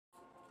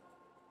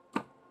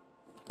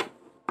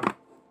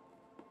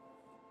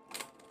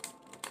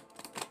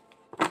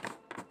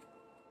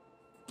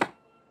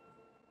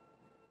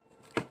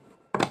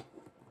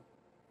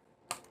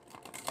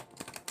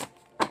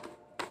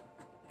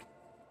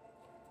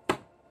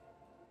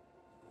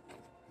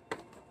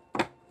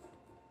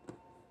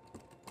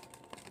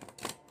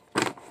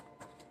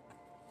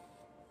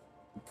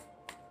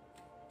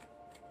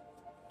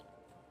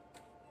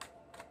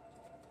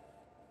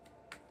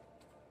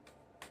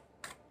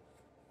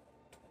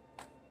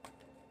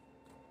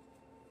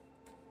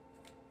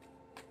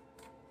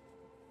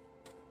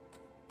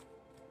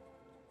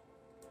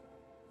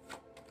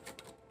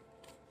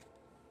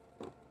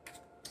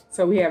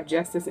So we have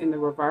Justice in the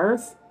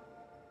reverse.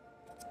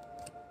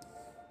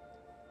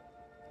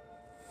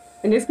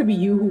 And this could be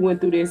you who went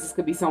through this. This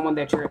could be someone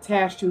that you're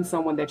attached to,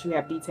 someone that you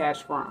have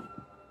detached from.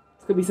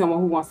 This could be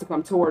someone who wants to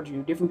come towards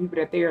you, different people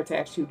that they're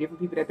attached to,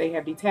 different people that they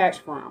have detached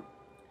from.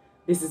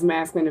 This is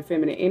masculine and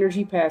feminine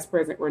energy, past,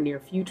 present, or near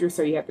future,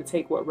 so you have to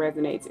take what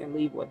resonates and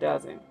leave what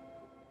doesn't.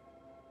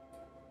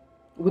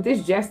 With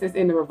this Justice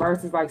in the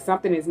reverse, it's like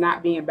something is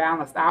not being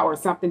balanced out, or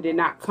something did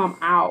not come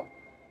out,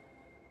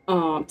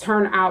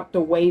 turn out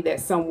the way that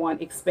someone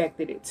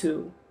expected it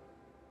to.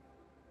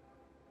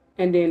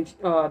 And then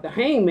the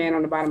Hangman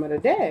on the bottom of the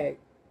deck.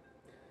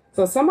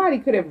 So somebody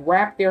could have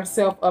wrapped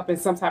themselves up in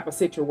some type of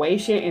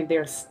situation and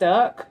they're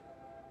stuck.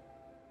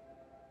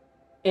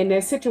 And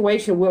their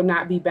situation will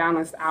not be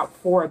balanced out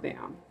for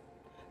them.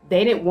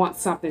 They didn't want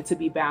something to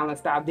be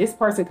balanced out. This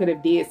person could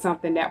have did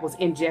something that was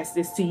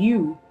injustice to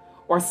you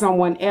or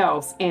someone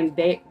else, and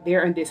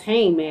they're in this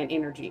Hangman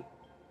energy.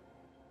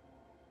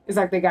 It's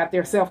like they got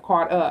their self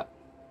caught up.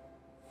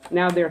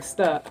 Now they're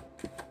stuck.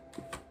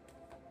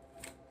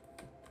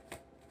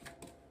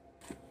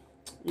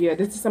 Yeah,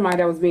 this is somebody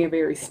that was being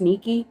very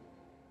sneaky,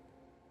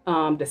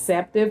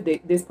 deceptive.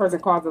 This person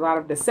caused a lot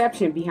of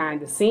deception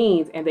behind the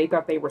scenes, and they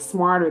thought they were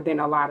smarter than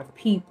a lot of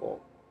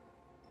people.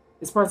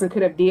 This person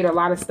could have did a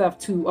lot of stuff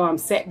to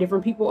set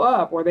different people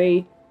up, or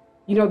they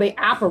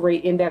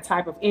operate in that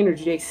type of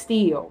energy. They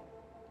steal.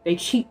 They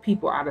cheat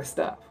people out of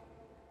stuff.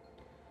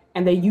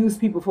 And they use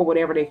people for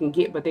whatever they can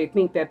get, but they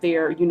think that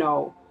they're,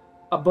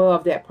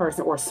 above that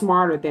person or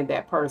smarter than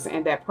that person,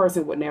 and that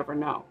person would never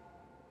know.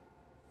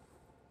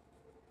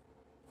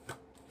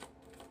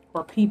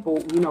 Or people,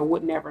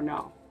 would never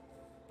know.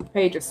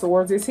 Page of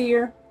Swords is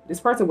here.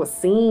 This person was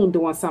seen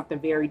doing something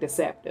very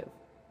deceptive.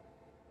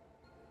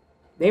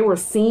 They were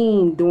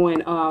seen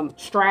doing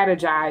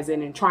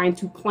strategizing and trying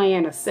to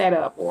plan a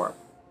setup, or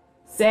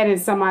setting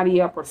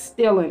somebody up, or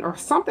stealing, or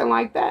something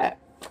like that.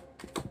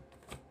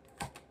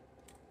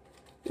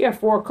 Yeah,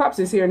 Four of Cups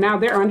is here. Now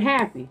they're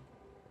unhappy.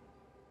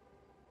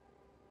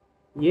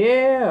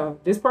 Yeah,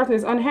 this person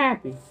is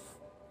unhappy.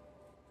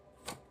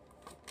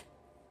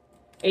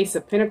 Ace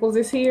of Pentacles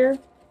is here.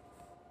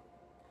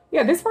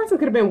 Yeah, this person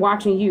could have been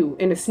watching you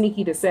in a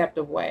sneaky,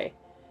 deceptive way,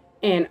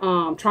 and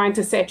trying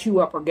to set you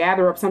up or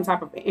gather up some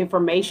type of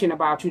information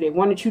about you. They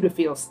wanted you to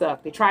feel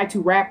stuck. They tried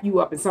to wrap you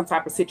up in some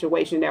type of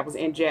situation that was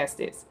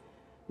injustice.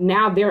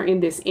 Now they're in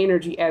this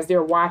energy as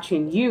they're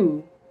watching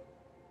you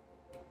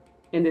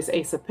in this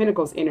Ace of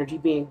Pentacles energy,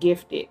 being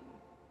gifted,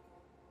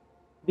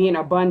 being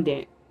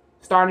abundant,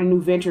 starting new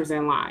ventures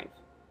in life,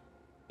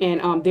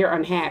 and they're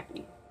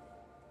unhappy.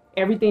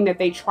 Everything that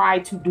they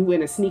tried to do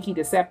in a sneaky,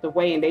 deceptive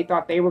way, and they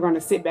thought they were going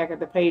to sit back at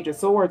the Page of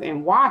Swords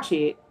and watch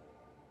it.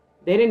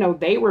 They didn't know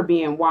they were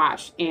being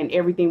watched, and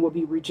everything would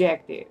be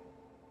rejected.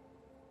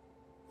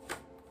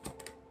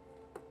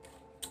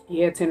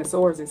 Yeah, Ten of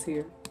Swords is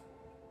here.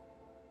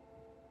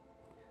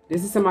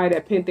 This is somebody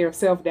that pinned their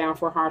self down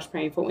for harsh,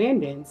 painful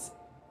endings.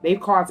 They've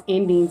caused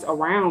endings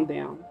around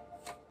them.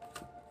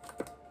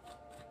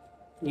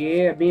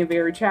 Yeah, being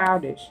very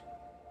childish.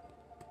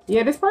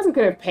 Yeah, this person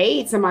could have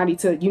paid somebody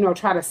to,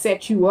 try to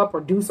set you up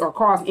or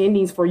cause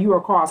endings for you or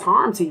cause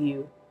harm to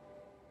you.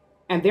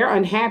 And they're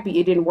unhappy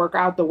it didn't work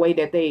out the way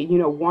that they,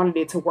 wanted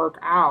it to work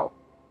out.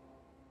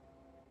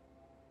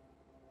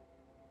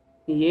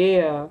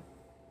 Yeah.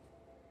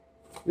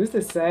 This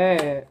is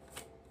sad.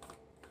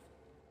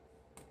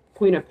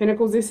 Queen of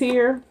Pentacles is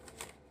here.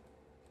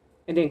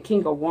 And then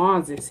King of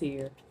Wands is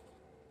here.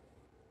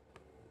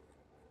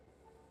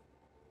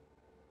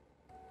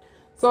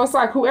 So it's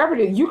like whoever it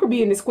is, you could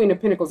be in this Queen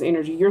of Pentacles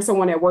energy. You're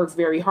someone that works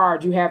very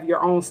hard. You have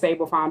your own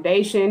stable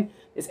foundation.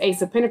 This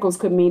Ace of Pentacles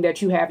could mean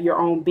that you have your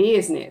own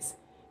business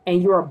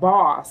and you're a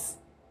boss.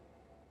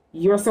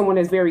 You're someone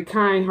that's very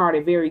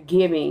kind-hearted, very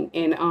giving.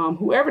 And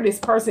whoever this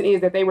person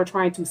is that they were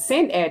trying to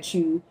send at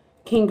you,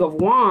 King of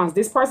Wands,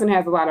 this person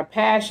has a lot of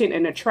passion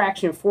and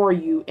attraction for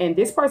you. And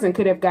this person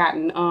could have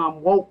gotten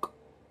woke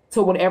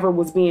to whatever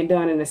was being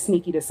done in a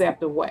sneaky,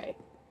 deceptive way.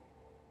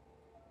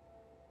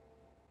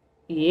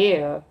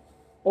 Yeah.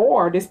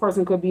 Or this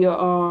person could be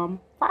a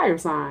fire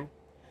sign.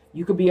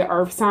 You could be an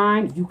earth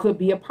sign. You could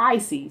be a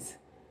Pisces.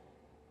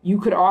 You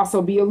could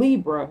also be a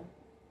Libra.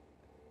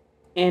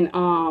 And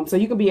so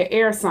you could be an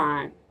air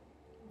sign.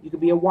 You could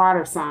be a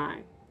water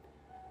sign.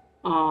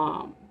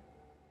 And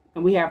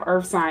we have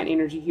earth sign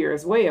energy here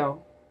as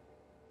well.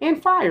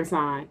 And fire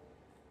sign.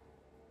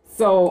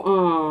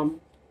 So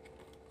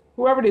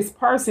whoever this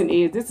person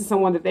is, this is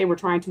someone that they were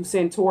trying to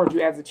send towards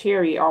you as a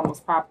Chariot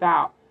almost popped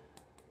out.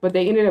 But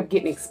they ended up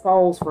getting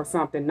exposed for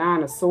something.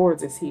 Nine of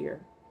Swords is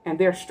here. And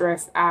they're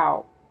stressed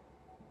out.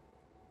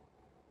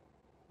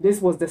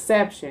 This was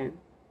deception.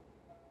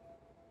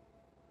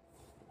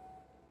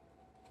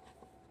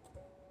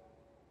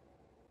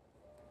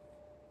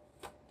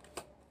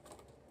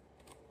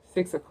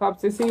 Six of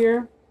Cups is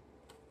here.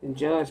 And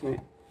Judgment.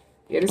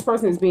 Yeah, this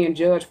person is being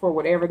judged for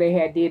whatever they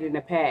had did in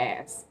the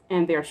past.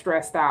 And they're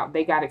stressed out.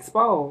 They got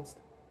exposed.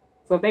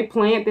 So if they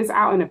planned this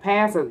out in the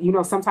past,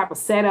 or, some type of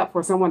setup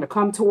for someone to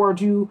come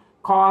towards you,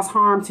 cause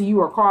harm to you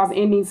or cause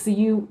endings to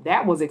you,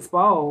 that was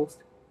exposed.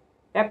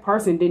 That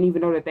person didn't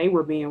even know that they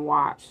were being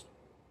watched.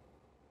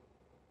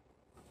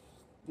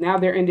 Now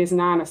they're in this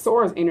Nine of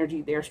Swords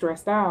energy. They're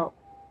stressed out.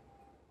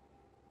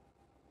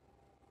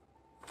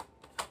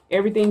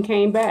 Everything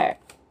came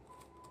back.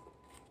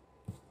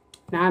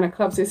 Nine of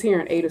Cups is here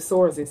and Eight of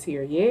Swords is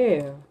here.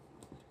 Yeah.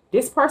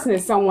 This person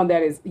is someone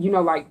that is, you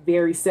know, like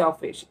very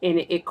selfish. And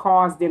it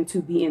caused them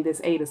to be in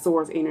this Eight of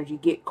Swords energy,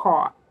 get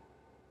caught.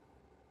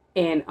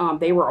 And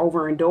they were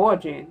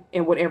overindulging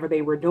in whatever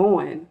they were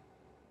doing.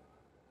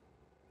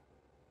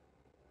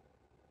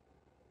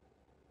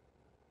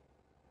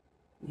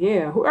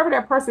 Yeah, whoever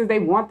that person is, they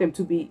want them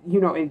to be,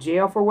 you know, in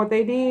jail for what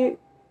they did.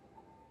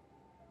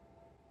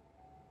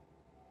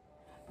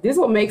 This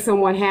will make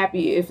someone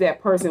happy if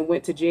that person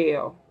went to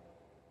jail,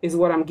 is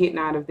what I'm getting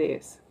out of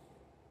this.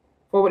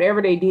 For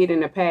whatever they did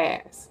in the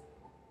past.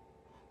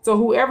 So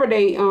whoever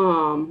they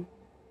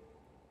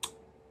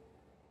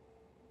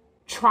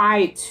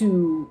tried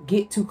to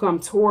get to come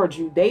towards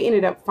you, they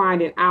ended up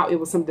finding out it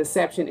was some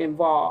deception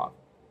involved.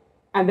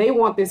 And they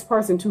want this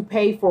person to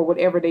pay for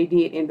whatever they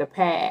did in the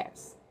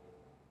past.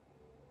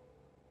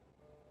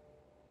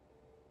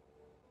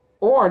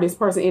 Or this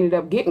person ended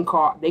up getting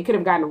caught. They could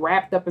have gotten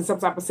wrapped up in some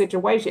type of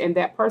situation and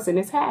that person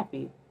is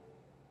happy.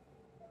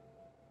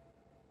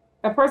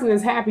 That person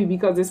is happy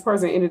because this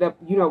person ended up,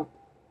 you know,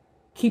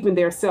 keeping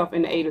their self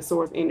in the Eight of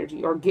Swords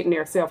energy or getting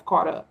their self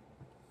caught up.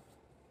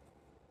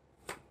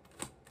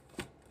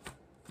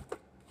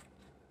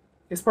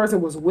 This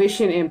person was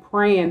wishing and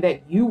praying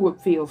that you would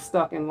feel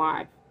stuck in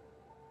life.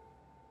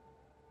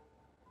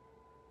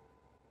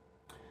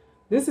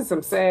 This is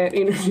some sad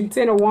energy.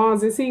 Ten of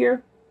Wands is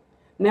here.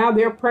 Now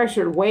they're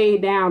pressured,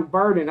 weighed down,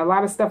 burdened. A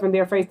lot of stuff in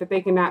their face that they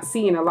cannot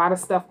see and a lot of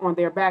stuff on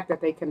their back that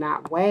they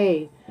cannot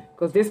weigh.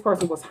 Because this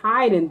person was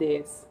hiding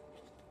this.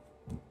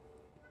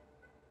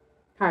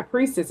 High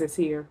Priestess is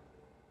here.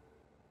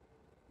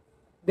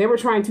 They were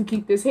trying to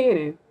keep this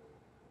hidden.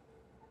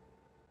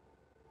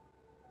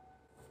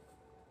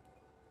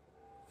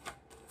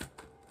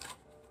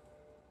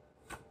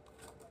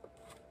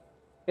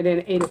 And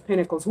then Eight of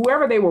Pentacles.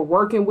 Whoever they were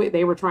working with,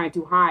 they were trying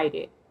to hide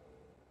it.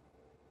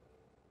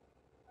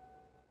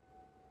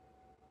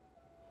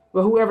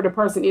 But whoever the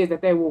person is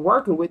that they were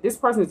working with, this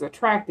person is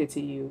attracted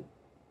to you.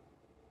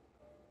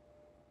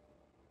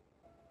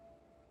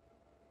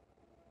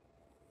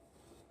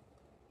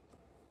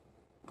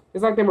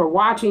 It's like they were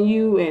watching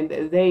you and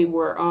they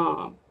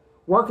were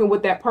working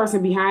with that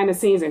person behind the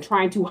scenes and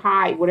trying to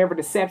hide whatever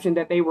deception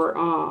that they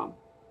were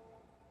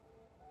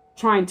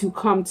trying to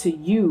come to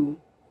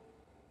you.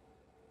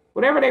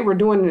 Whatever they were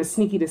doing in a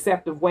sneaky,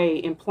 deceptive way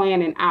and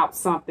planning out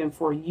something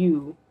for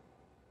you.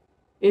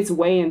 It's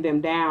weighing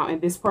them down, and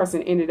this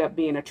person ended up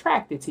being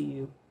attracted to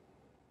you.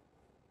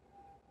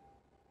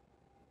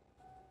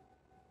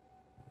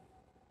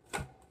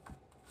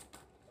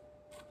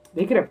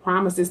 They could have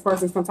promised this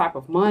person some type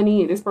of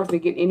money, and this person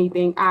didn't get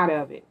anything out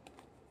of it.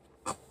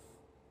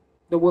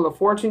 The Wheel of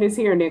Fortune is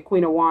here, and then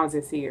Queen of Wands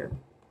is here.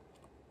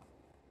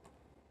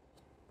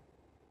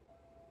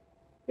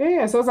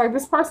 Yeah, so it's like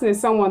this person is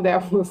someone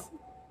that was...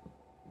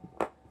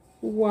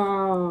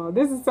 Wow,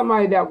 this is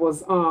somebody that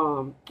was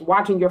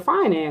watching your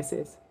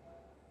finances.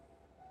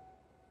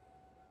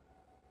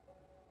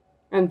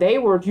 And they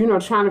were, you know,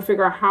 trying to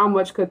figure out how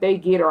much could they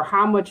get or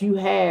how much you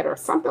had or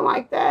something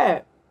like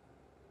that.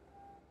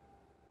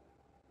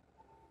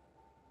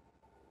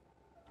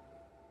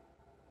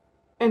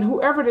 And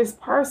whoever this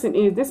person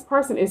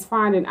is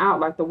finding out,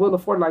 like the Wheel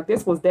of Fortune, like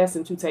this was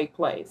destined to take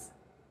place.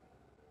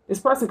 This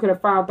person could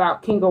have found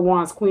out, King of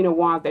Wands, Queen of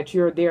Wands, that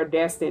you're their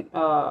destined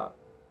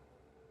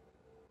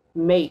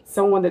mate,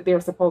 someone that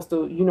they're supposed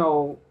to, you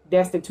know,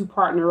 destined to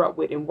partner up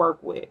with and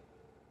work with.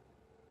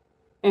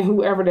 And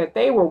whoever that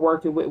they were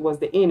working with was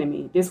the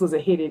enemy. This was a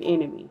hidden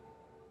enemy.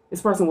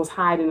 This person was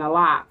hiding a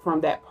lot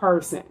from that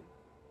person.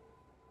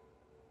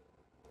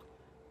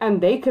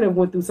 And they could have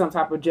went through some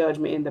type of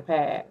judgment in the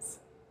past.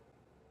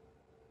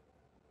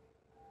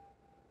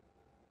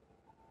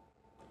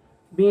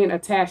 Being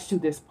attached to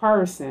this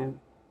person.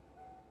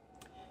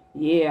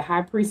 Yeah,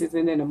 High Priestess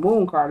and then the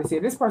Moon card is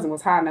here. This person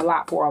was hiding a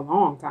lot for a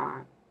long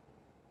time.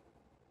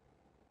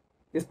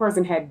 This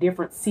person had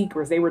different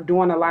secrets. They were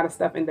doing a lot of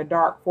stuff in the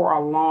dark for a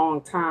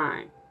long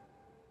time.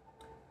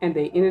 And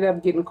they ended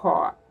up getting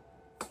caught.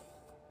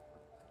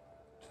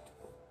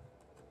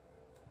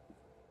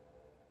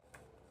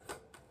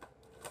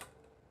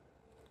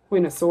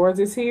 Queen of Swords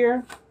is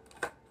here.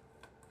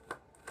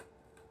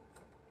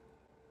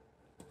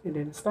 And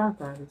then the Star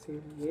card is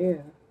here.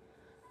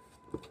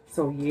 Yeah.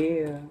 So,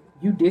 yeah.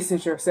 You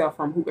distance yourself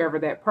from whoever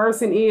that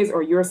person is,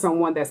 or you're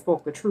someone that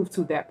spoke the truth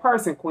to that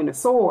person, Queen of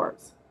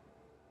Swords.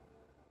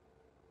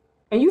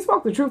 And you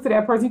spoke the truth to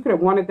that person. You could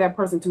have wanted that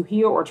person to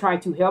heal or try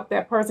to help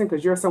that person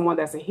because you're someone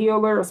that's a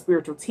healer, a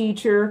spiritual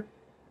teacher.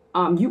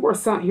 You were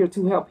sent here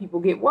to help people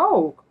get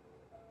woke.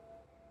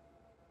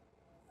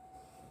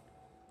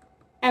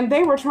 And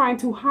they were trying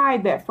to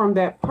hide that from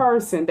that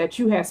person, that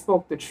you had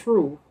spoke the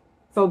truth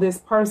so this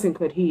person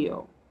could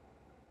heal.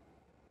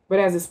 But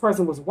as this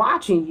person was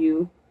watching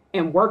you,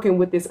 and working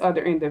with this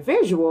other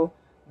individual,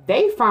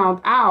 they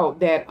found out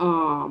that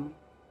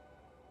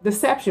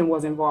deception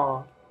was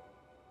involved.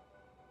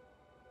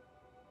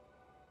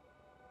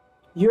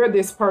 You're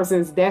this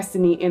person's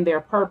destiny and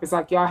their purpose,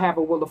 like y'all have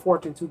a wheel of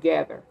fortune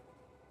together.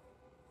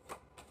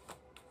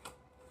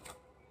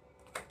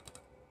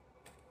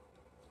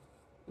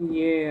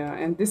 Yeah,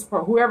 and this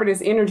part, whoever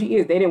this energy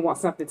is, they didn't want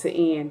something to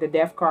end. The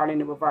death card in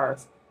the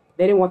reverse.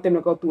 They didn't want them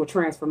to go through a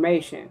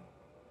transformation.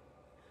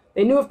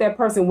 They knew if that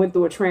person went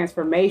through a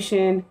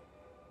transformation,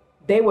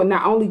 they would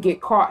not only get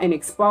caught and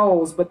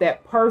exposed, but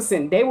that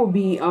person, they would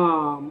be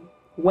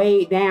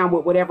weighed down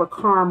with whatever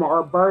karma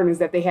or burdens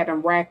that they had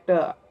them racked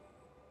up.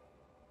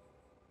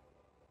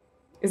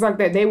 It's like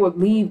that they would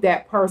leave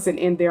that person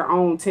in their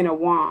own Ten of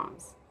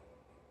Wands,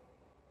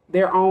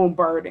 their own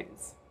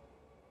burdens.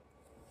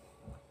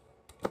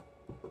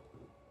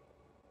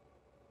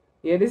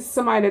 Yeah, this is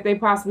somebody that they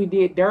possibly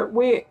did dirt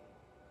with.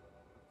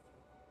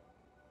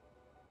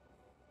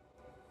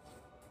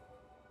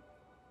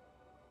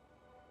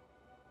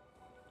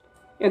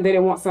 And they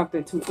didn't want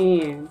something to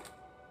end.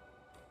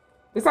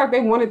 It's like they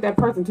wanted that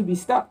person to be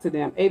stuck to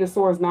them. Eight of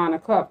Swords, Nine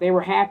of Cups. They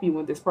were happy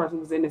when this person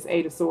was in this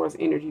Eight of Swords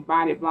energy,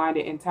 binded,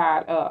 blinded, and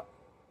tied up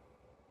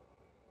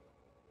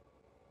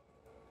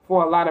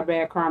for a lot of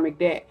bad karmic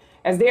debt.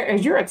 As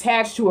you're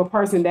attached to a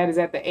person that is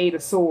at the Eight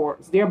of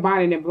Swords, they're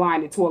binded and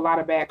blinded to a lot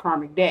of bad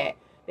karmic debt.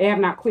 They have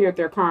not cleared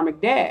their karmic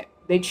debt.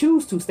 They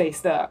choose to stay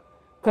stuck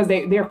because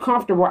they're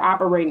comfortable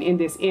operating in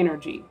this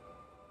energy.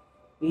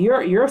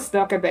 You're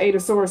stuck at the Eight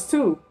of Swords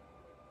too.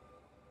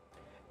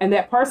 And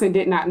that person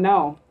did not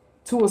know.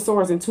 Two of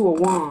Swords and Two of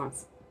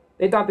Wands.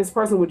 They thought this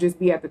person would just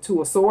be at the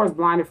Two of Swords,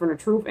 blinded from the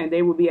truth, and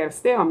they would be at a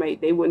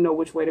stalemate. They wouldn't know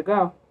which way to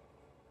go.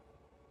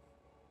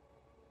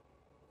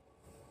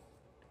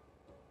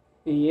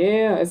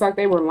 Yeah, it's like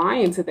they were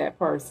lying to that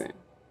person.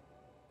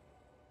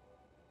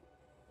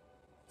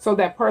 So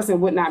that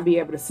person would not be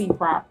able to see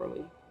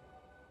properly.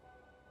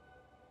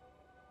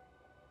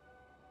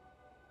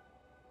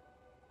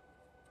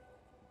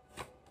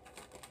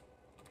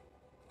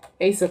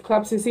 Ace of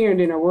Cups is here, and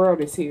then the World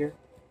is here.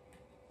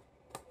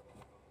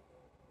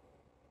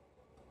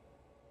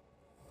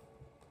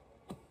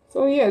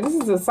 So yeah, this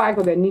is a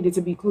cycle that needed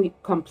to be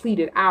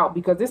completed out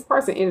because this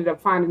person ended up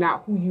finding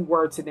out who you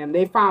were to them.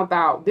 They found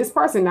out this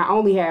person not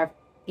only have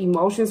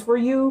emotions for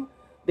you,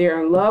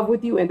 they're in love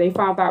with you, and they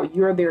found out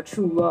you're their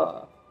true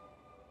love.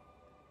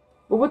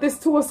 But with this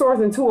Two of Swords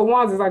and Two of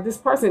Wands, it's like this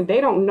person, they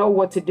don't know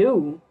what to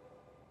do.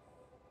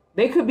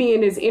 They could be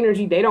in this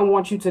energy they don't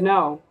want you to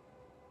know.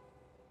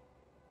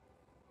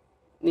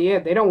 Yeah,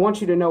 they don't want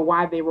you to know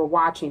why they were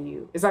watching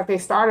you. It's like they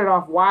started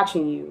off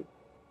watching you,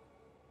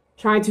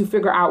 trying to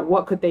figure out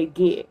what could they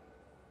get.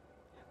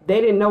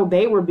 They didn't know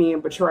they were being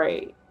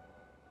betrayed.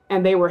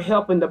 And they were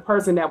helping the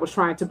person that was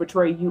trying to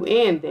betray you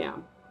and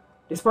them.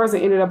 This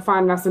person ended up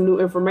finding out some new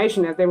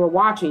information as they were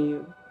watching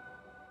you.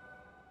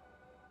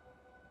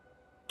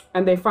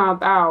 And they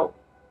found out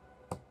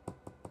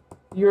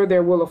you're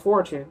their wheel of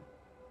fortune.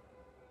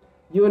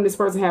 You and this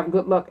person have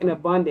good luck and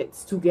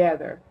abundance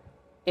together.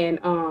 And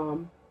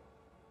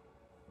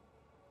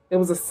it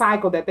was a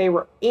cycle that they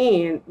were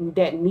in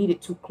that needed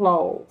to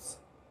close.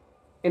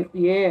 And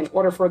yeah, in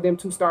order for them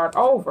to start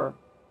over,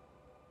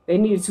 they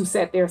needed to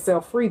set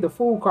themselves free. The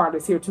Fool card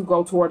is here to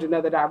go towards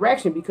another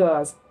direction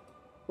because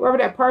whoever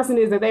that person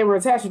is that they were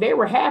attached to, they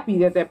were happy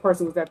that that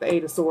person was at the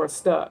Eight of Swords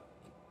stuck.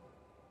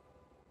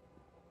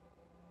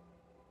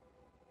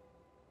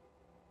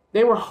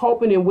 They were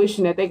hoping and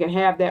wishing that they could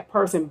have that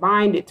person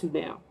binded to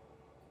them.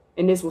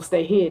 And this will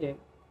stay hidden.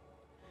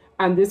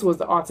 And this was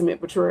the ultimate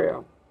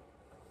betrayal.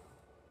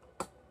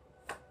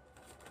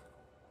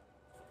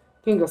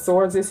 King of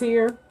Swords is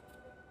here.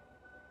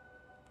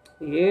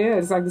 Yeah,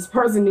 it's like this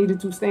person needed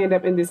to stand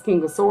up in this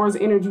King of Swords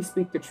energy,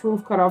 speak the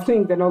truth, cut off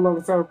things that no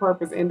longer serve a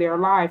purpose in their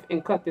life,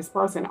 and cut this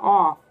person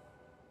off.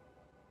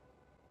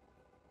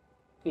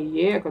 And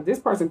yeah, because this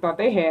person thought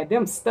they had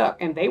them stuck,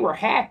 and they were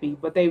happy,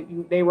 but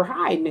they were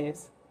hiding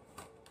this.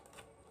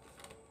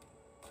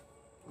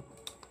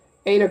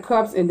 Eight of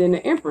Cups, and then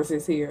the Empress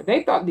is here.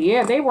 They thought,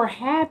 yeah, they were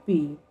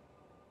happy.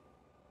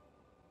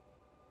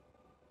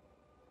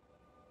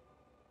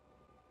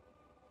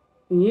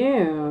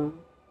 Yeah.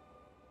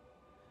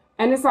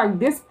 And it's like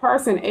this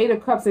person, Eight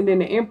of Cups, and then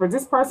the Empress,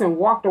 this person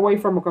walked away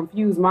from a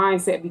confused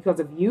mindset because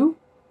of you.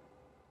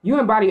 You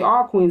embody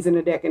all queens in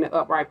the deck in the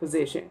upright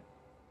position.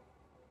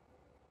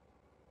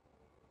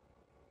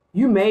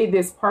 You made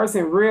this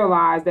person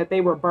realize that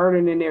they were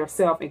burdening their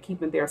self and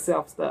keeping their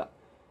self stuck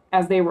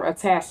as they were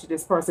attached to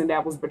this person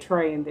that was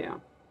betraying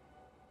them.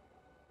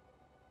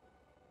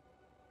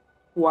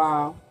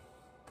 Wow.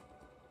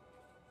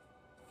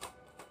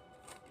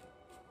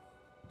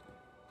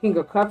 King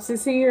of Cups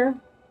is here.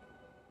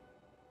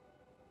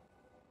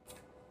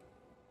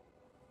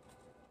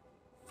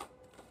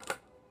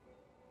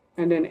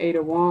 And then Eight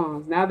of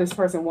Wands. Now this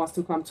person wants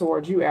to come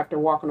towards you after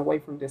walking away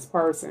from this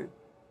person.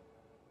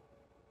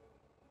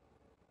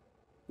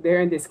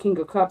 They're in this King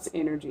of Cups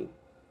energy.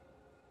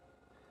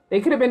 They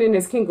could have been in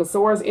this King of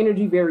Swords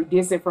energy, very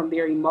distant from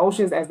their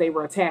emotions as they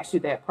were attached to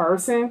that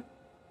person.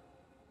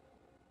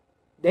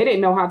 They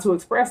didn't know how to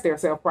express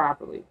themselves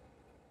properly.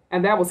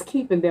 And that was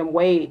keeping them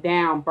weighed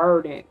down,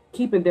 burdened,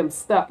 keeping them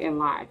stuck in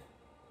life.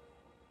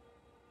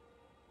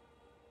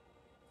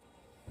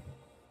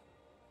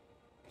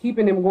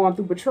 Keeping them going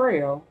through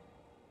betrayal.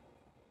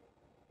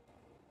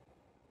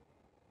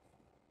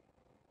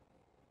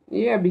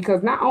 Yeah,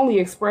 because not only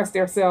express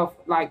themselves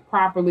like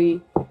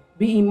properly,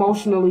 be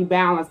emotionally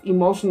balanced,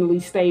 emotionally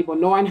stable,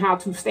 knowing how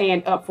to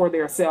stand up for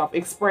themselves,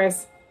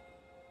 express,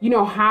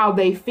 how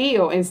they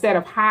feel instead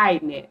of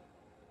hiding it.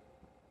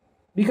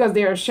 Because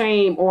they're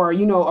ashamed or,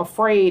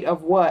 afraid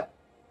of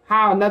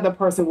how another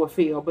person would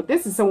feel. But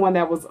this is someone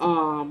that was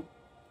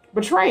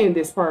betraying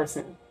this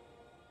person.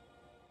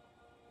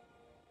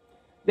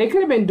 They could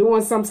have been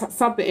doing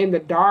something in the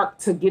dark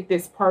to get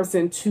this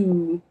person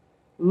to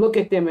look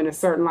at them in a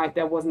certain light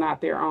that was not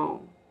their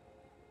own.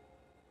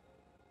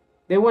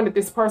 They wanted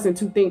this person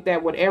to think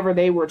that whatever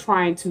they were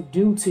trying to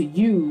do to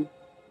you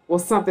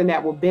was something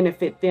that would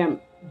benefit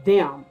them.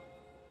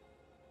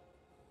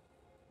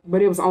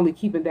 But it was only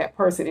keeping that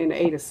person in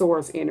the Eight of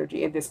Swords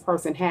energy and this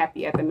person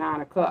happy at the Nine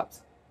of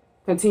Cups.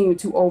 Continue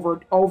to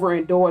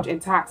overindulge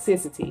in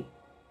toxicity.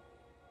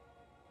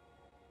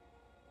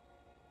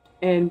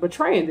 And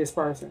betraying this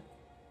person.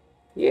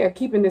 Yeah,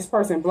 keeping this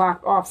person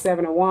blocked off.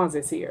 Seven of Wands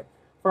is here.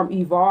 From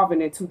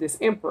evolving into this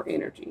Emperor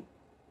energy.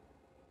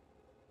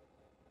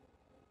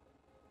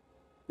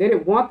 They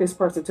didn't want this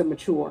person to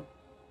mature.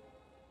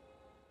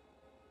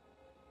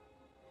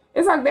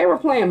 It's like they were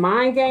playing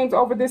mind games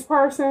over this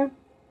person.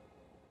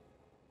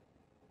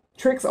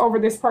 Tricks over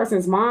this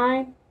person's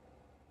mind.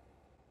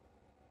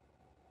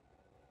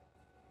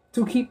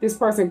 To keep this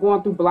person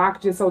going through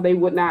blockages so they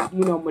would not,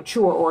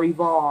 mature or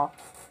evolve.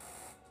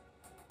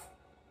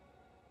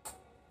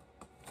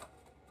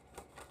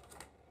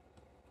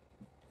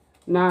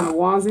 Nine of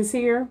Wands is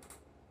here.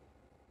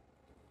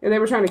 And they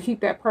were trying to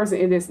keep that person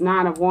in this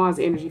Nine of Wands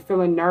energy,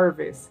 feeling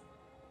nervous.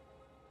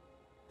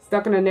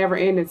 Stuck in a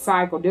never-ending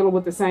cycle, dealing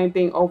with the same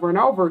thing over and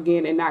over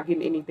again and not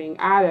getting anything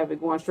out of it,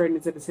 going straight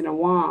into the Ten of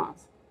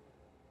Wands.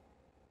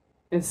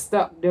 And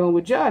stuck dealing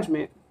with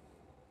judgment.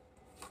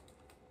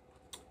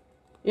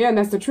 Yeah, and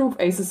that's the truth,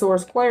 Ace of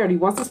Swords, clarity.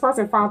 Once this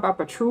person found out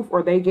the truth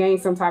or they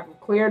gained some type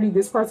of clarity,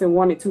 this person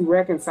wanted to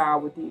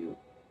reconcile with you.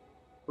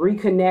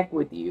 Reconnect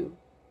with you.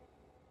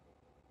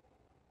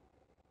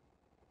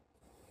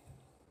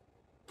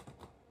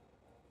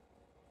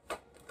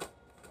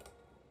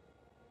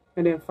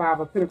 And then Five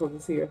of Pentacles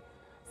is here.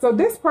 So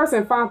this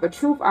person found the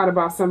truth out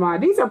about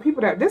somebody. These are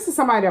people this is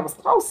somebody that was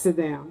close to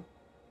them.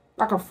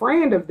 Like a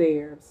friend of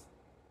theirs.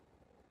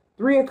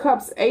 Three of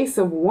Cups, Ace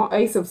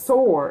of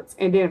Swords,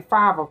 and then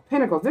Five of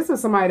Pentacles. This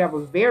is somebody that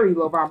was very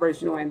low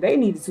vibrational and they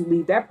needed to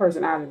leave that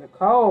person out in the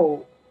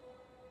cold.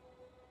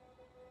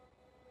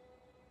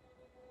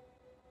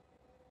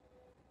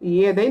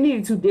 Yeah, they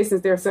needed to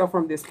distance themselves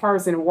from this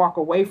person and walk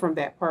away from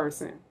that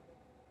person.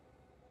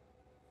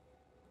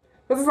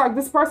 Because it's like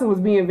this person was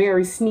being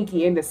very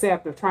sneaky and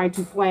deceptive, trying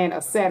to plan a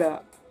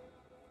setup.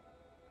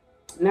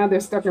 Now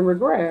they're stuck in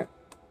regret.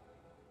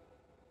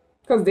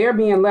 Because they're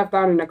being left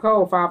out in the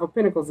cold. Five of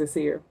Pentacles is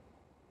here.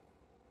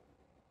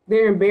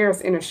 They're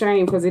embarrassed and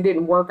ashamed because it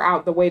didn't work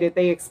out the way that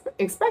they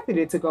expected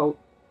it to go.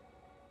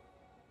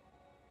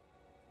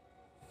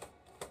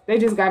 They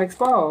just got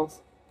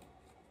exposed.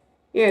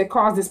 Yeah, it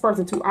caused this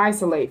person to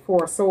isolate.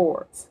 Four of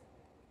Swords.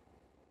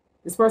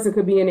 This person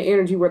could be in an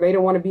energy where they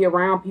don't want to be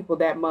around people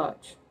that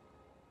much.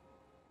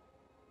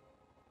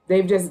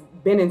 They've just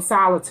been in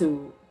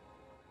solitude,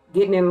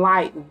 getting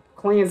enlightened,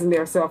 cleansing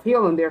themselves,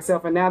 healing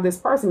themselves, and now this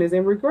person is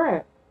in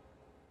regret.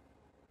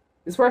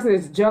 This person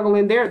is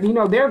juggling they're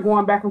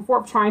going back and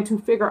forth trying to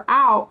figure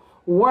out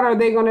what are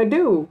they going to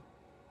do.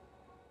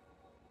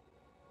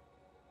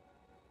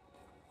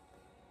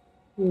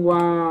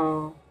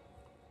 Wow.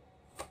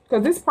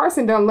 Because this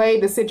person done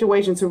laid the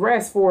situation to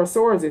rest. Four of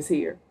Swords is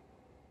here.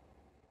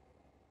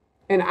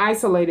 And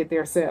isolated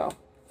themselves.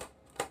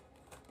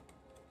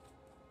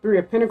 Three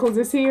of Pentacles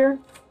is here.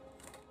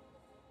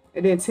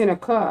 And then Ten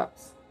of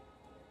Cups.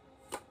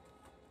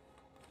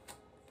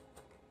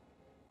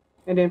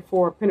 And then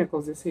Four of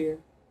Pentacles is here.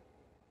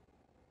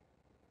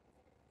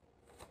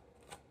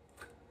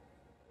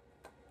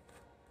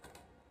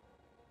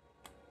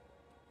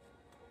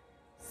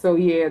 So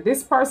yeah,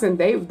 this person,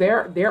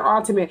 their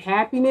ultimate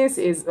happiness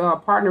is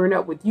partnering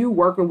up with you,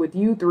 working with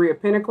you. Three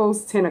of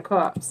Pentacles, Ten of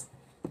Cups.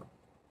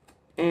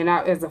 And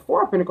as the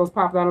Four of Pentacles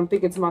popped out, I'm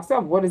thinking to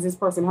myself, what is this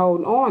person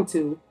holding on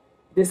to?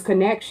 This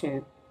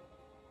connection.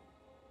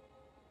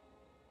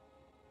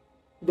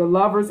 The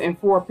Lovers and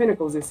Four of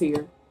Pentacles is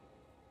here.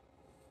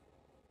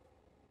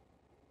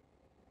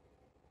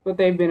 But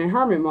they've been in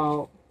hermit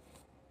mode.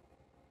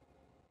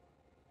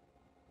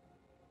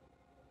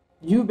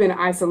 You've been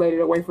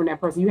isolated away from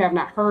that person. You have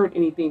not heard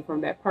anything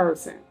from that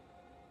person.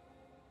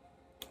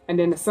 And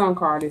then the Sun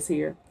card is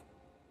here.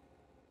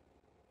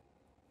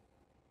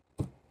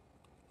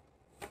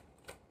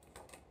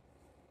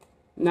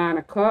 Nine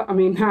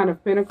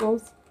of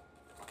Pentacles.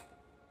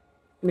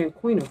 And then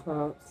Queen of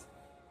Cups.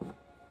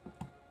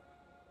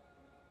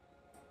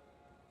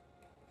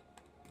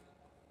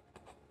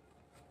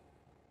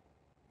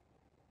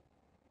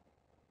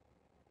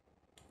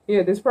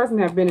 Yeah, this person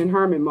have been in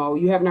hermit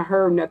mode. You have not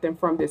heard nothing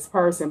from this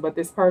person, but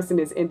this person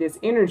is in this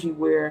energy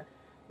where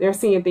they're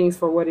seeing things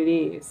for what it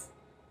is.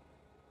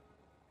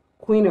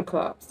 Queen of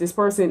Cups. This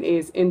person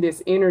is in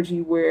this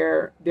energy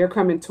where they're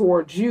coming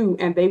towards you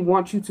and they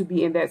want you to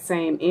be in that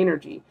same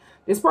energy.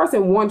 This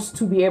person wants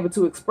to be able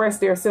to express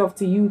their self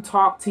to you,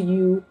 talk to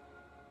you,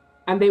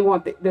 and they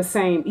want the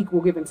same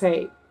equal give and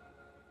take.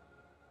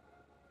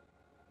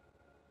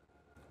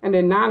 And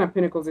then Nine of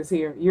Pentacles is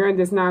here. You're in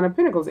this Nine of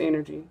Pentacles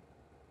energy.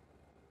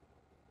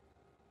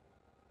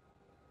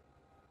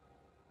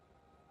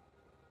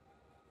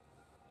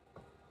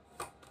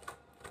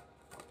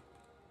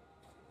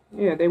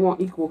 Yeah, they want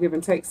equal give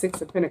and take.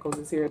 Six of Pentacles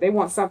is here. They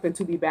want something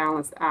to be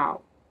balanced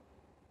out.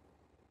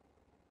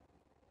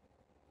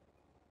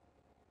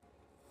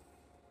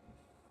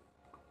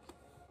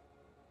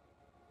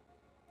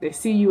 They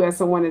see you as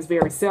someone that's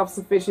very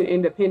self-sufficient,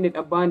 independent,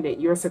 abundant.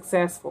 You're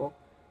successful.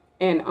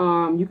 And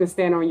you can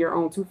stand on your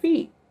own 2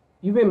 feet.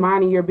 You've been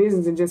minding your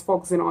business and just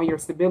focusing on your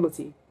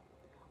stability.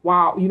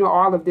 While, you know,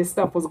 all of this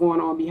stuff was going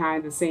on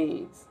behind the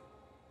scenes.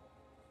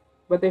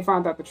 But they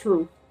found out the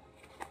truth.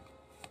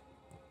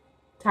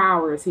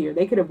 Tower is here.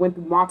 They could have went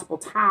through multiple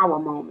tower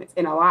moments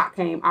and a lot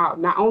came out,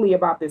 not only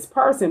about this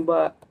person,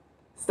 but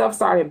stuff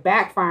started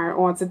backfiring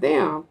onto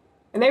them,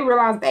 and they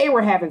realized they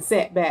were having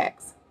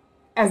setbacks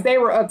as they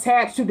were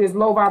attached to this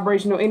low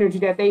vibrational energy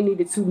that they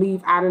needed to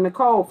leave out in the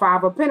cold.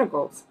 Five of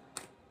Pentacles,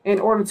 in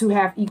order to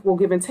have equal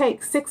give and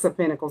take. Six of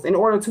Pentacles, in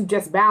order to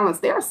just balance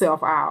their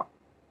self out.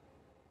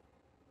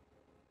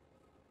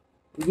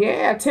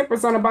 Yeah,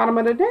 Temperance on the bottom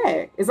of the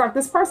deck. It's like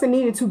this person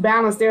needed to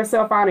balance their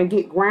self out and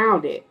get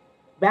grounded.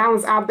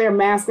 Balance out their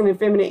masculine and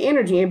feminine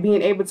energy and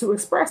being able to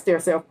express their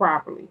self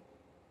properly.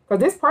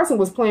 Because this person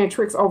was playing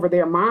tricks over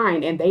their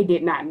mind and they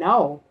did not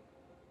know.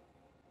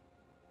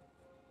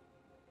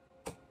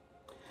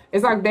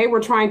 It's like they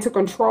were trying to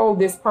control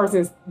this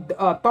person's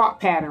thought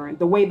pattern,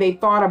 the way they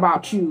thought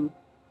about you,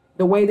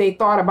 the way they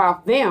thought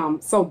about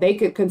them, so they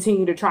could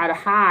continue to try to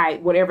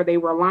hide whatever they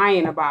were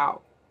lying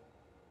about,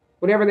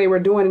 whatever they were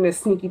doing in a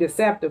sneaky,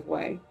 deceptive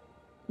way.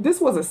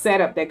 This was a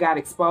setup that got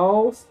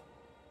exposed.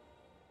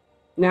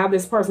 Now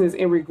this person is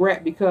in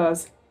regret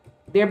because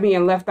they're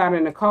being left out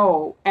in the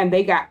cold, and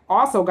they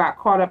also got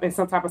caught up in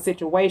some type of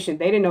situation.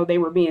 They didn't know they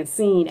were being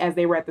seen as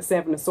they were at the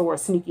Seven of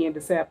Swords, sneaky and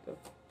deceptive,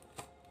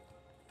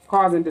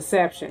 causing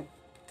deception.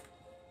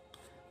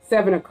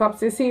 Seven of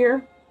Cups is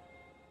here.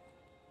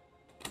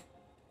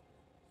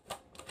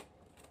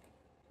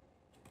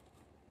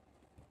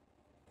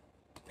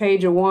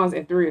 Page of Wands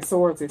and Three of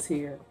Swords is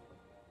here.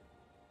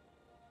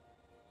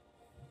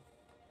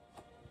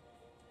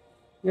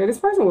 Yeah, this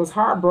person was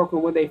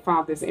heartbroken when they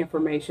found this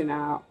information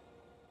out.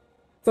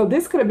 So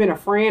this could have been a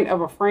friend of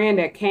a friend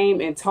that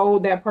came and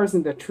told that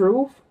person the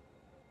truth.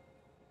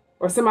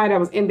 Or somebody that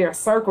was in their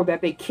circle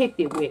that they kicked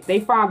it with. They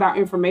found out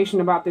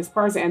information about this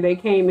person and they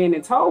came in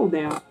and told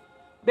them.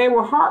 They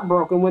were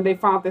heartbroken when they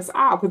found this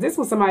out, because this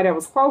was somebody that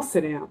was close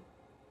to them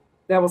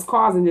that was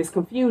causing this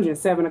confusion.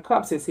 Seven of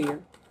Cups is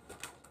here.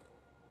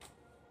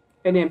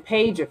 And then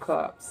Page of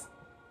Cups.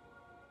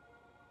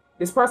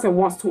 This person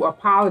wants to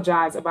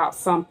apologize about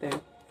something.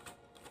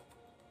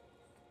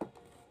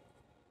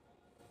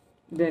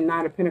 Then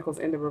Knight of Pentacles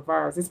in the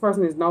reverse. This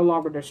person is no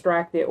longer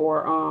distracted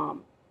or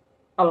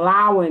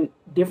allowing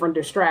different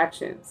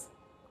distractions.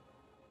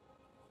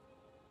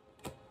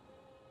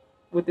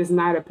 With this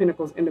Knight of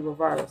Pentacles in the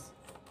reverse.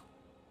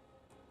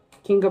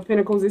 King of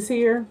Pentacles is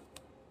here.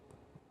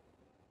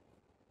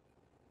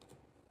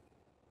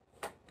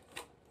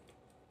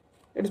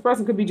 And this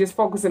person could be just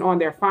focusing on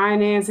their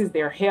finances,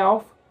 their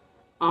health,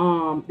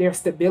 their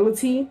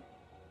stability.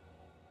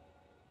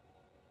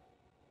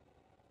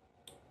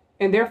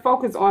 And they're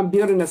focused on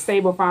building a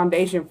stable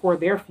foundation for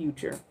their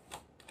future.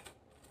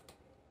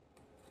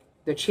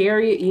 The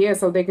Chariot, yeah,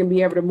 so they can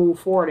be able to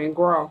move forward and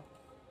grow.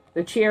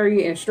 The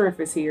Chariot and Strength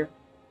is here.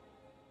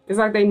 It's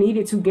like they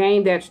needed to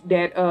gain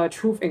that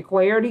truth and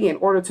clarity in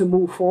order to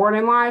move forward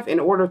in life, in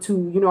order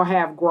to, you know,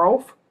 have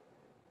growth.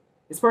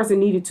 This person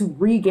needed to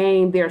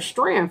regain their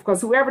strength,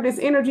 because whoever this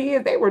energy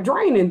is, they were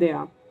draining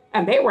them.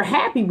 And they were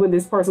happy when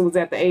this person was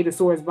at the Eight of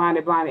Swords,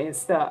 blinded, and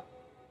stuck.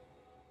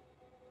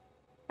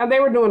 And they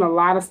were doing a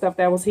lot of stuff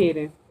that was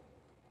hidden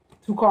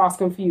to cause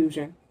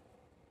confusion.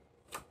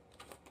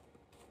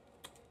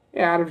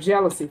 Yeah, out of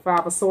jealousy,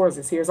 Five of Swords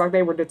is here. It's like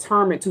they were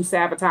determined to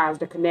sabotage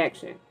the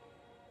connection.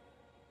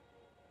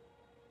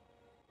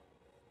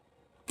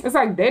 It's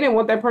like they didn't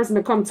want that person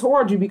to come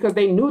toward you because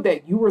they knew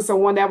that you were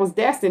someone that was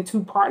destined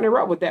to partner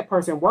up with that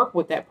person, work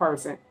with that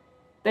person.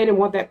 They didn't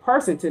want that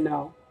person to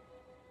know.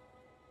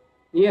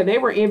 Yeah, they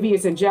were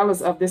envious and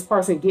jealous of this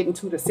person getting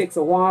to the Six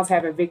of Wands,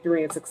 having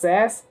victory and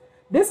success.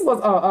 This was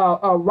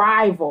a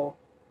rival.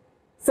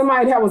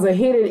 Somebody that was a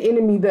hidden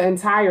enemy the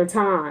entire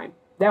time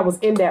that was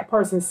in that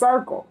person's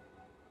circle.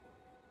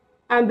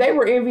 And they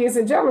were envious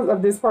and jealous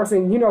of this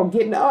person, you know,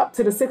 getting up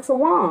to the Six of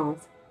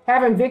Wands,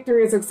 Having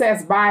victory and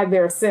success by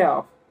their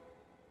self.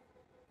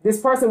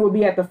 This person would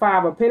be at the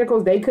Five of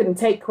Pentacles. They couldn't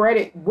take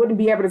credit, wouldn't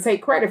be able to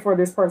take credit for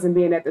this person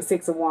being at the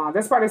Six of Wands.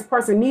 That's why this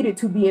person needed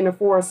to be in the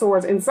Four of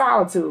Swords in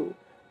solitude,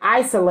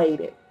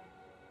 isolated.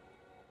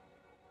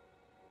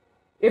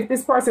 If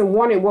this person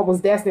wanted what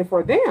was destined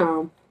for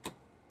them,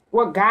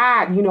 what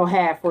God, you know,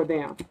 had for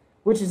them,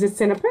 which is this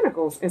Ten of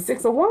Pentacles and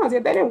Six of Wands,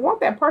 yet they didn't want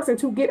that person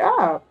to get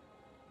up.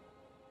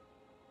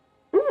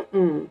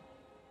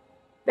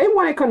 They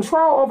wanted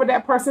control over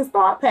that person's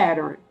thought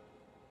pattern.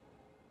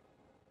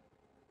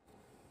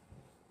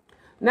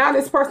 Now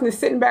this person is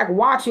sitting back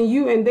watching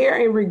you, and they're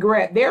in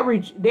regret.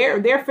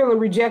 They're feeling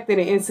rejected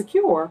and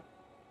insecure.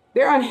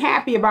 They're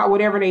unhappy about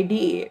whatever they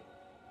did.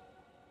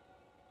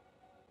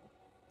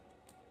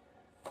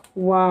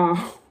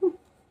 Wow.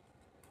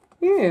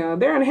 Yeah,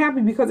 they're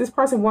unhappy because this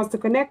person wants to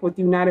connect with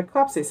you. Knight of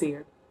Cups is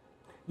here.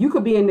 You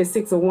could be in this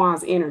Six of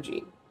Wands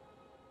energy,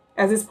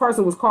 as this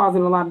person was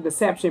causing a lot of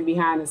deception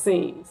behind the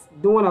scenes,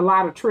 doing a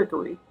lot of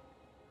trickery.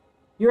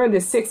 You're in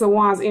the Six of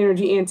Wands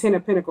energy and Ten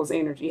of Pentacles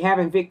energy,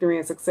 having victory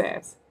and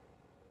success.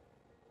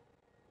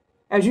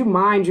 As you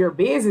mind your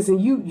business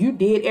and you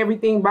did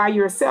everything by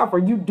yourself, or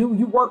you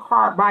work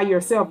hard by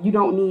yourself. You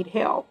don't need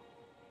help.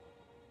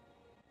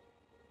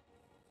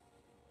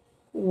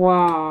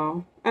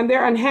 Wow. And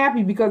they're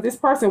unhappy because this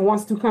person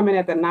wants to come in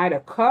at the Knight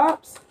of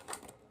Cups.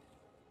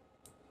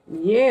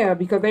 Yeah,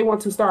 because they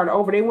want to start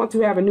over. They want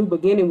to have a new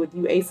beginning with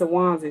you. Ace of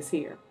Wands is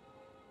here.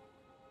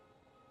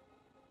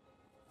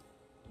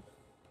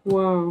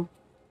 Wow.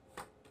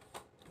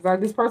 It's like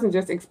this person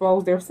just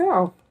exposed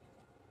themselves.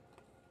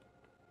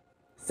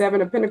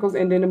 Seven of Pentacles,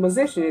 and then the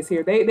Magician is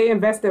here. They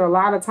invested a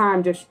lot of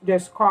time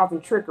just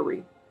causing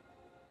trickery.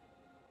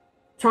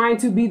 Trying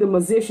to be the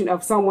magician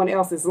of someone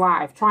else's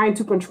life. Trying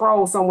to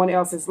control someone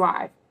else's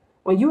life.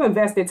 When you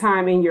invested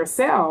time in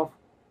yourself,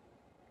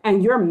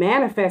 and you're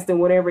manifesting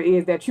whatever it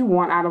is that you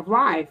want out of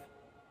life.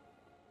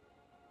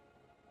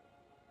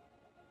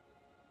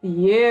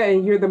 Yeah,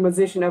 and you're the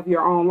magician of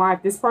your own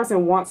life. This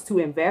person wants to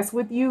invest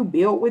with you,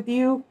 build with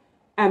you,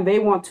 and they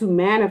want to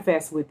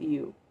manifest with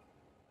you.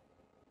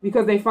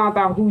 Because they found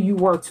out who you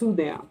were to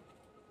them.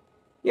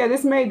 Yeah,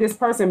 this made this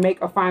person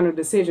make a final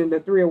decision. The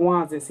Three of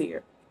Wands is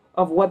here.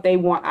 Of what they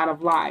want out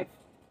of life.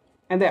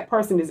 And that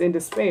person is in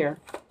despair.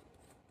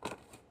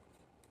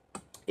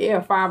 Yeah,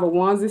 Five of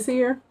Wands is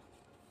here.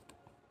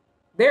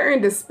 They're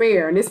in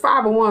despair. And this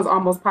Five of Wands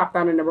almost popped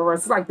out in the reverse.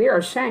 It's like they're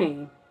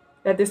ashamed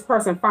that this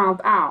person found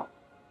out.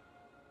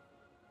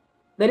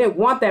 They didn't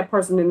want that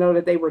person to know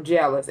that they were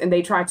jealous. And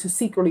they tried to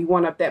secretly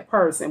one-up that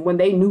person when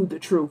they knew the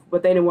truth.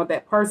 But they didn't want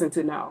that person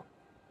to know.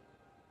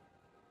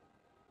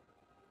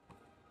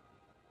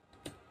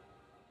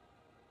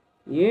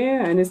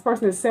 Yeah, and this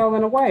person is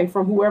sailing away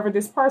from whoever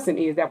this person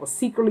is that was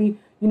secretly,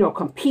 you know,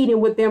 competing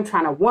with them,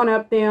 trying to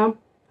one-up them.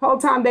 The whole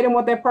time they didn't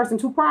want that person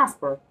to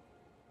prosper.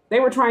 They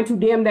were trying to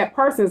dim that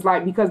person's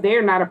light because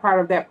they're not a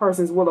part of that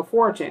person's wheel of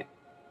fortune.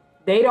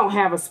 They don't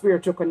have a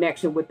spiritual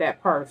connection with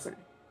that person.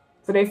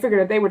 So they figured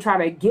that they would try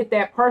to get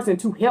that person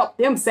to help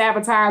them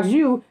sabotage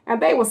you,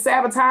 and they would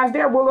sabotage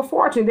their wheel of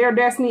fortune, their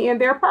destiny, and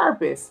their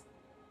purpose.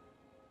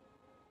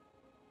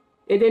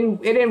 It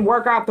didn't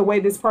work out the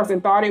way this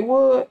person thought it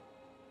would.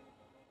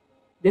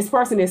 This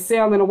person is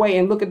sailing away,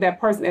 and look at that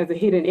person as a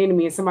hidden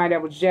enemy and somebody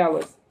that was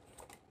jealous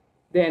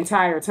the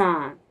entire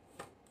time.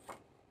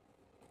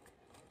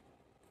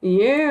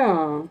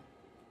 Yeah.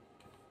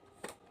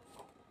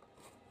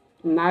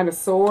 Knight of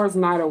Swords,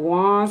 Knight of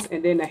Wands,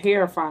 and then the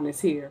Hierophant is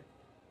here.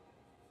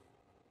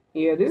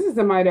 Yeah, this is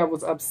somebody that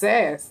was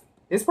obsessed.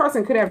 This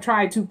person could have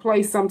tried to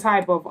place some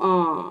type of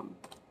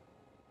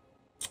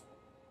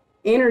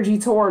energy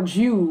towards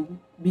you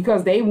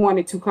because they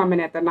wanted to come in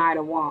at the Knight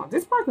of Wands.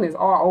 This person is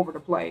all over the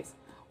place.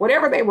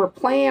 Whatever they were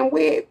playing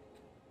with,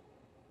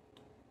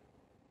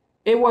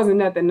 it wasn't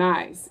nothing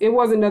nice. It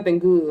wasn't nothing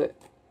good.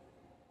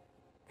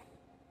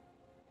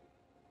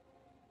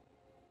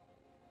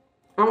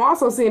 I'm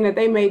also seeing that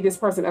they made this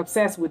person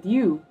obsessed with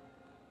you.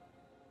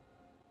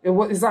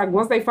 It's like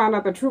once they found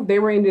out the truth, they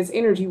were in this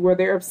energy where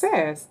they're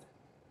obsessed.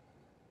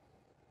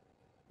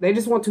 They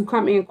just want to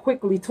come in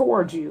quickly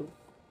towards you.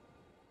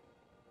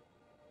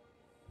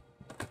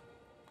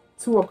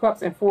 Two of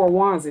Cups and Four of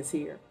Wands is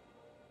here.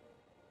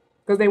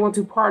 Because they want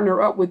to partner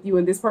up with you,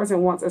 and this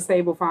person wants a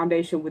stable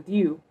foundation with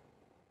you.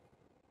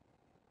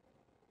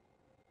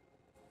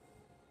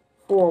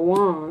 Four of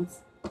Wands.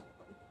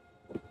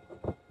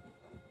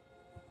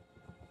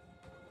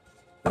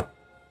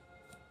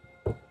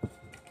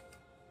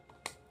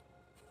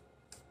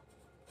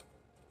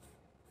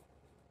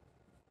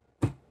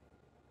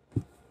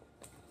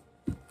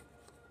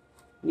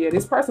 Yeah,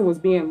 this person was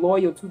being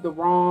loyal to the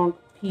wrong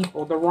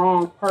people, the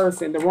wrong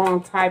person, the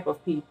wrong type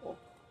of people.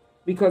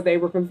 Because they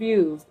were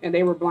confused and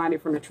they were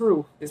blinded from the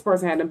truth. This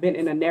person hadn't been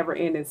in a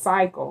never-ending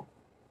cycle.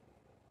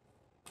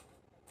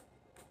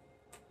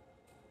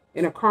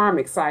 In a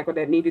karmic cycle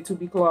that needed to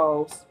be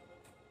closed.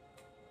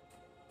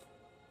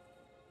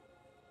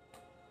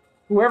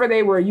 Whoever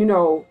they were, you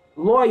know,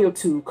 loyal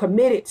to,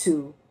 committed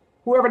to,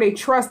 whoever they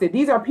trusted.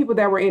 These are people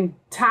that were in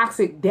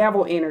toxic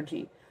devil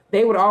energy.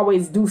 they would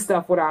always do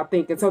stuff without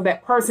thinking. So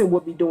that person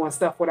would be doing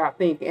stuff without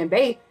thinking. And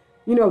they,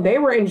 you know, they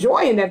were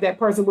enjoying that that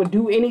person would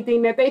do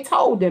anything that they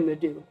told them to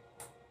do.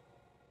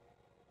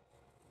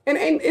 And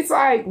it's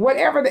like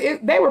whatever,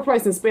 they were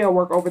placing spell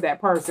work over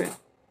that person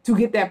to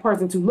get that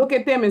person to look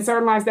at them in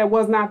certain lights that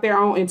was not their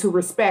own, and to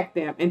respect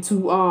them, and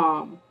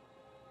to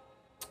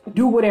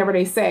do whatever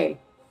they say.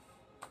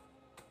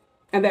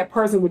 And that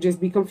person would just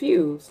be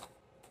confused,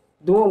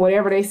 doing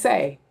whatever they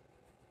say.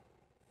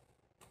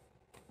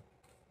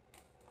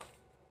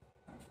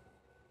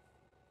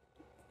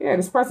 Yeah,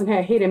 this person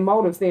had hidden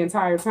motives the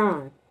entire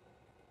time.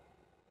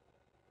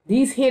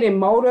 These hidden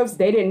motives,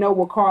 they didn't know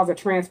would cause a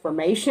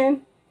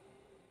transformation.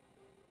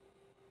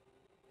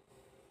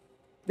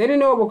 They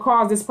didn't know it would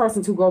cause this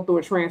person to go through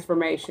a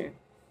transformation.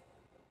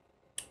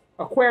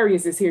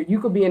 Aquarius is here. You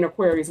could be an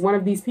Aquarius. One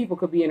of these people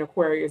could be an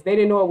Aquarius. They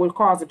didn't know it would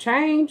cause a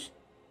change.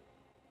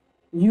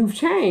 You've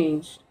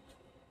changed.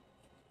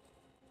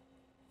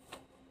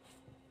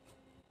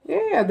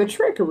 Yeah, the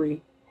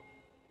trickery.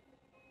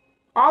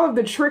 All of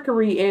the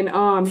trickery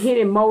and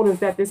hidden motives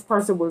that this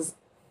person was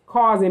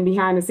causing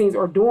behind the scenes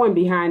or doing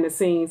behind the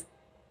scenes,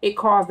 it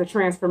caused the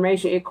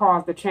transformation. It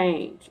caused the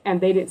change.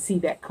 And they didn't see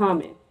that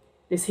coming.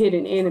 This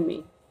hidden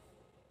enemy.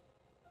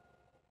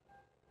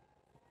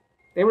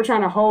 They were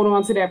trying to hold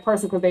on to that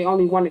person because they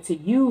only wanted to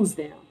use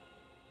them.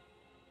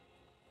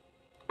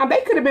 And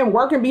they could have been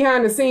working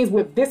behind the scenes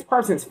with this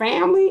person's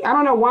family. I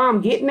don't know why I'm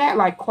getting that,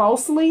 like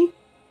closely.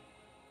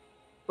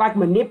 Like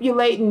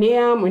manipulating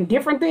them and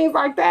different things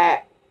like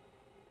that.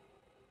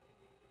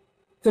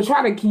 To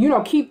try to, you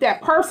know, keep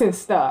that person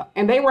stuck.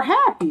 And they were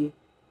happy.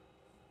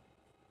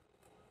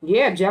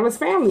 Yeah, jealous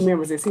family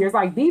members is here. It's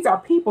like these are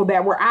people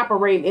that were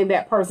operating in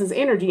that person's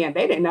energy and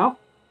they didn't know.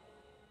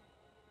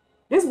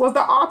 This was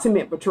the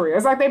ultimate betrayal.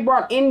 It's like they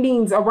brought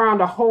endings around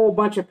a whole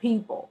bunch of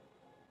people.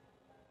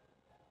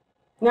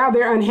 Now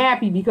they're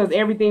unhappy because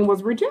everything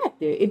was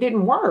rejected. It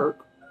didn't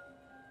work.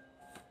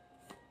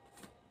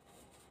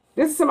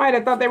 This is somebody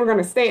that thought they were going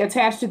to stay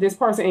attached to this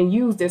person and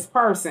use this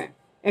person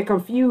and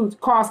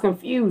cause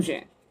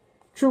confusion.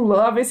 True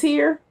love is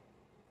here.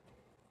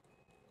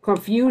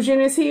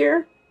 Confusion is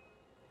here.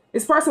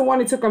 This person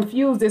wanted to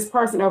confuse this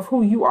person of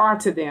who you are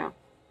to them.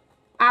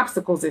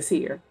 Obstacles is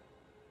here.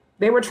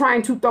 They were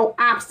trying to throw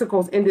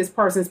obstacles in this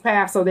person's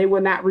path so they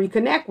would not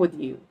reconnect with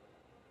you.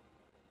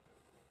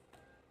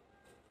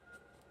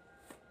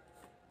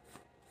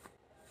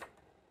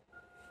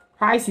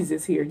 Pisces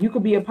is here. You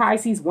could be a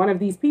Pisces. One of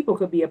these people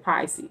could be a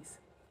Pisces.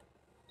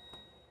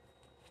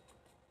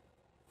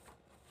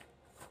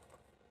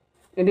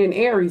 And then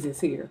Aries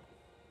is here.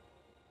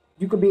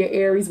 You could be an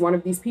Aries. One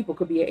of these people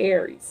could be an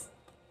Aries.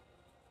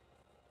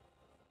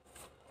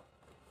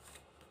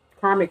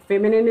 Karmic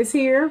feminine is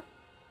here.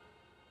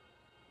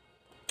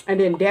 And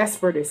then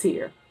desperate is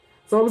here.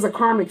 So it was a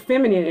karmic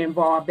feminine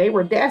involved. They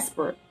were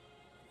desperate.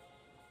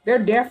 They're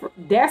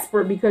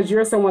desperate because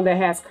you're someone that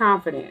has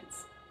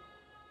confidence.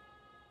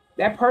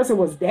 That person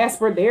was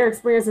desperate. They're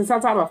experiencing some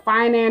type of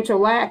financial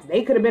lack.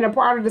 They could have been a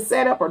part of the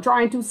setup or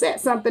trying to set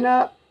something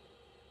up.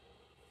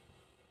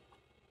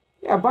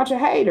 Yeah, a bunch of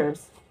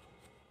haters.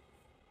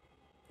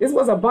 This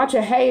was a bunch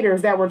of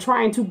haters that were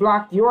trying to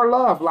block your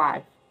love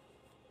life.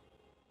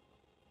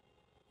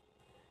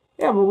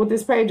 Yeah, but with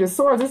this Page of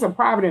Swords, there's a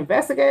private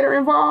investigator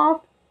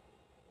involved.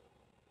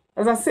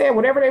 As I said,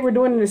 whatever they were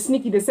doing in a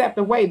sneaky,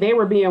 deceptive way, they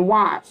were being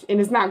watched.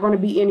 And it's not going to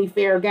be any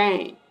fair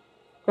game.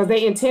 Because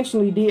they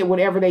intentionally did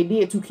whatever they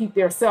did to keep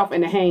their self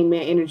in the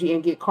hangman energy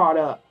and get caught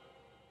up.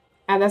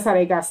 And that's how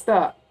they got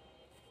stuck.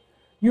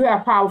 You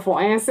have powerful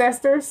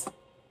ancestors.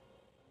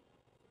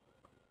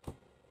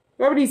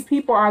 Whoever these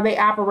people are, they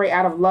operate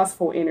out of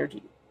lustful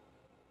energy.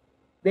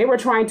 They were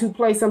trying to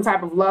place some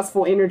type of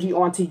lustful energy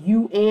onto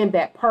you and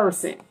that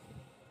person.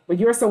 But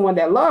you're someone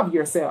that loves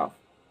yourself.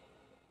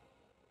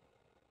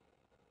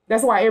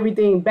 That's why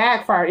everything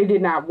backfired. It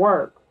did not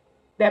work.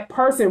 That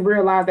person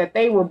realized that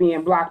they were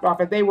being blocked off,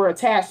 that they were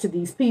attached to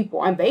these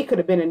people, and they could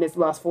have been in this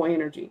lustful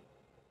energy.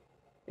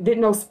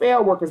 Didn't know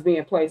spell work was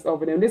being placed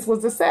over them. This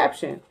was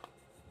deception.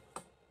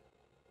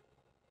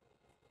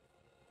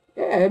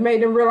 Yeah, it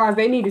made them realize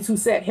they needed to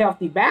set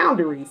healthy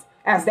boundaries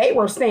as they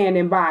were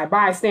standing by,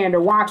 bystander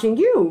watching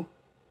you.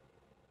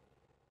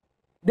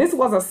 This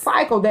was a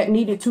cycle that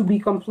needed to be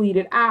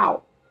completed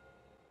out.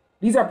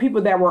 These are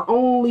people that were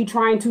only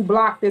trying to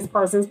block this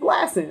person's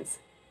blessings.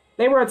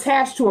 They were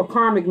attached to a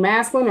karmic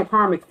masculine, a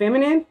karmic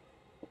feminine.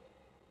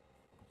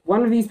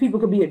 One of these people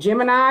could be a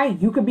Gemini.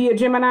 You could be a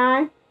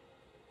Gemini.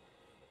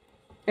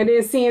 And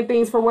then seeing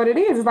things for what it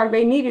is. It's like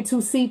they needed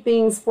to see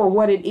things for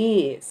what it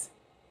is.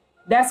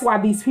 That's why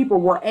these people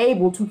were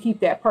able to keep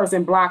that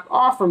person blocked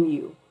off from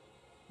you.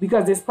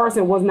 Because this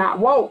person was not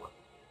woke.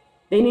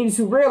 They needed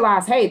to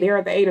realize, hey, they're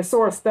at the Eight of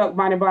Swords, stuck,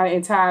 binded,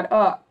 and tied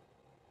up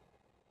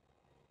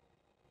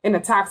in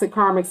a toxic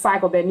karmic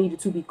cycle that needed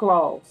to be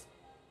closed.